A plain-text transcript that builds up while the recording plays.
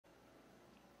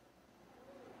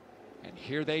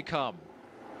Here they come.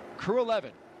 Crew-11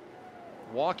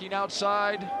 walking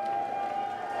outside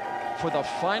for the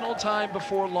final time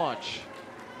before launch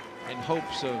in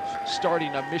hopes of starting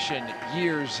a mission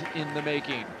years in the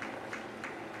making.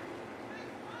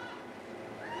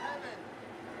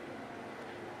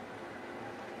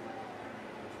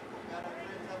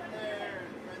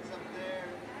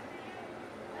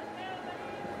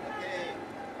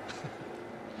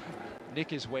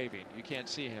 Nick is waving. You can't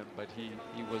see him, but he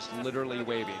was literally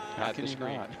waving at the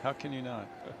screen. How can you not?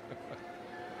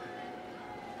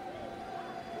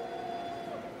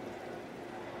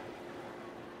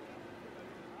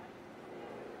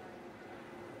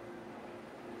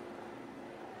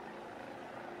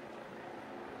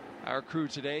 Our crew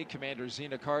today: Commander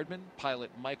Zena Cardman,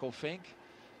 pilot Michael Fink,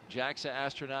 JAXA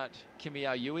astronaut Kimi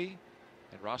Ayui,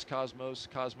 and Roscosmos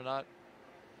cosmonaut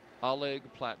Oleg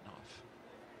Platonov.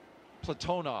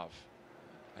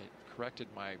 I corrected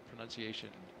my pronunciation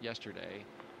yesterday,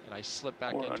 and I slipped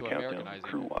back into Americanizing.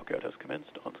 Crew walkout has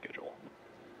commenced on schedule.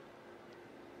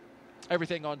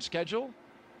 Everything on schedule.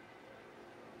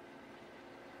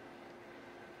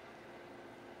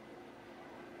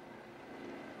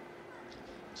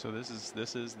 So this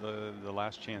is the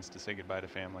last chance to say goodbye to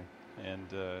family, and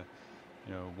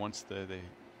you know, once the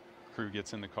crew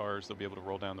gets in the cars, they'll be able to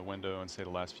roll down the window and say the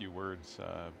last few words.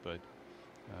 But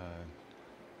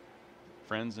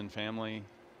friends and family,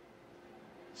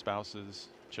 spouses,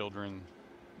 children,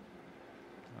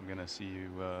 I'm gonna see you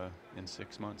in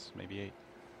 6 months, maybe 8.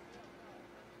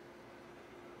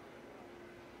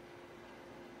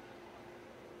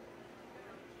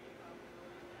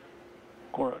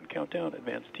 Core on countdown.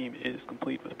 Advanced team is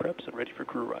complete with preps and ready for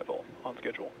crew arrival on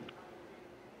schedule.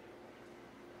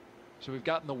 So we've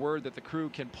gotten the word that the crew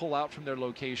can pull out from their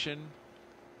location.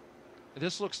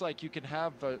 This looks like you can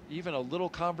have even a little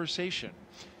conversation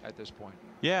at this point.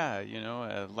 Yeah, you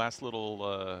know, last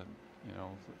little, you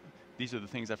know, these are the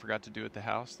things I forgot to do at the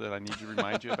house that I need to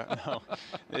remind you about. No,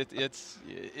 it's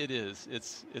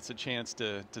a chance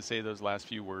to say those last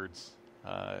few words.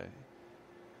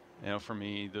 You know, for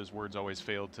me, those words always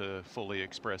fail to fully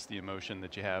express the emotion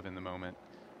that you have in the moment.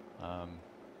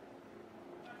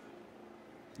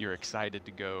 You're excited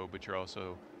to go, but you're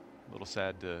also a little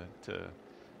sad to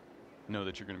know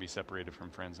that you're going to be separated from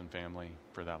friends and family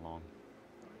for that long.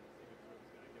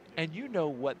 And you know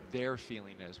what they're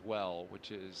feeling as well,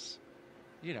 which is,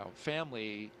 you know,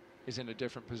 family is in a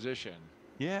different position.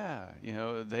 Yeah, you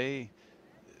know,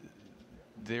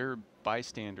 they're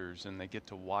bystanders and they get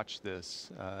to watch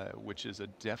this, which is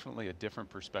definitely a different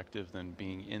perspective than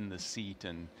being in the seat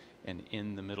and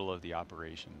in the middle of the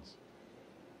operations.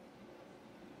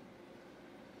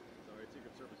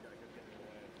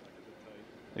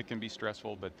 It can be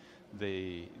stressful, but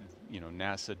you know,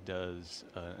 NASA does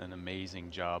an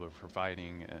amazing job of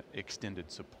providing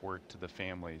extended support to the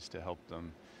families to help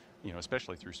them, you know,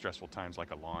 especially through stressful times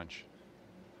like a launch.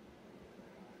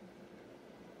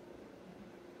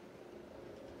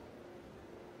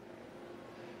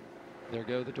 There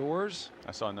go the doors.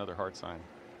 I saw another heart sign.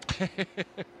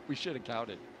 We should have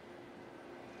counted.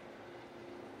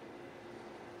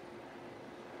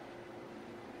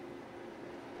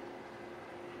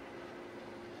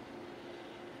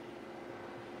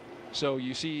 So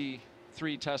you see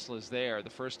 3 Teslas there. The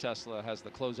first Tesla has the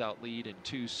closeout lead and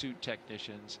 2 suit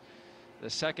technicians. The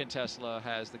second Tesla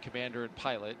has the commander and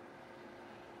pilot,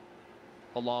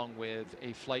 along with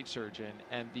a flight surgeon.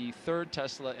 And the third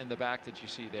Tesla in the back that you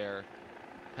see there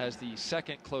has the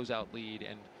second closeout lead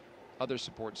and other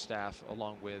support staff,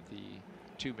 along with the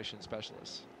 2 mission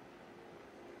specialists.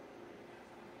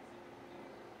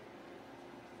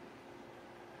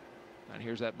 And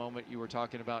here's that moment you were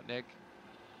talking about, Nick.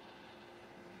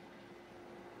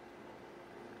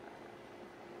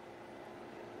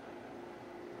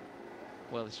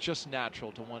 Well, it's just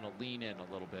natural to want to lean in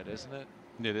a little bit, isn't it?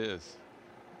 It is.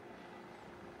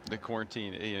 The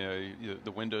quarantine, you know,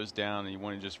 the window's down and you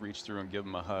want to just reach through and give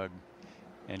them a hug,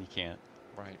 and you can't.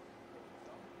 Right.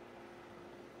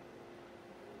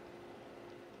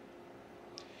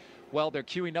 Well, they're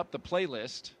queuing up the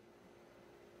playlist.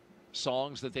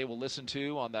 Songs that they will listen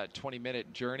to on that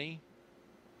 20-minute journey.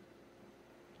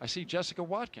 I see Jessica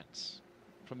Watkins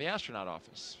from the astronaut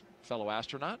office, fellow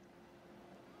astronaut.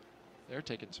 They're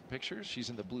taking some pictures. She's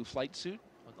in the blue flight suit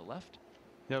on the left.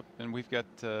 Yep, and we've got,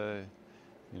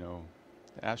 you know,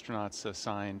 astronauts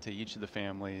assigned to each of the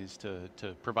families to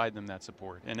provide them that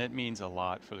support. And it means a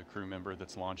lot for the crew member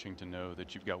that's launching to know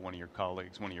that you've got one of your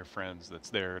colleagues, one of your friends that's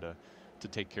there to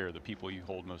take care of the people you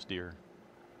hold most dear.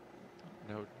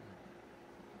 No.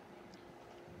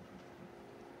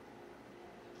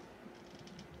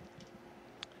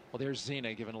 Well, there's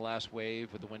Xena giving a last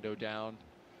wave with the window down.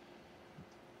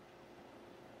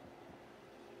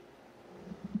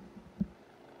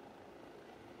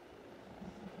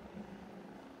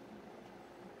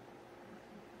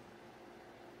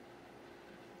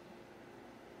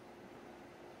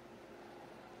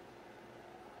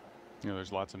 You know,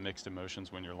 there's lots of mixed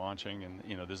emotions when you're launching, and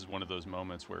you know, this is one of those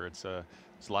moments where it's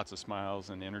lots of smiles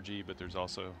and energy, but there's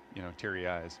also, you know, teary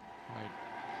eyes. Right.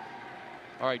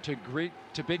 All right,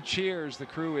 to big cheers, the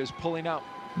crew is pulling up.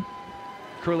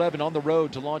 Crew 11 on the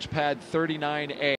road to launch pad 39A.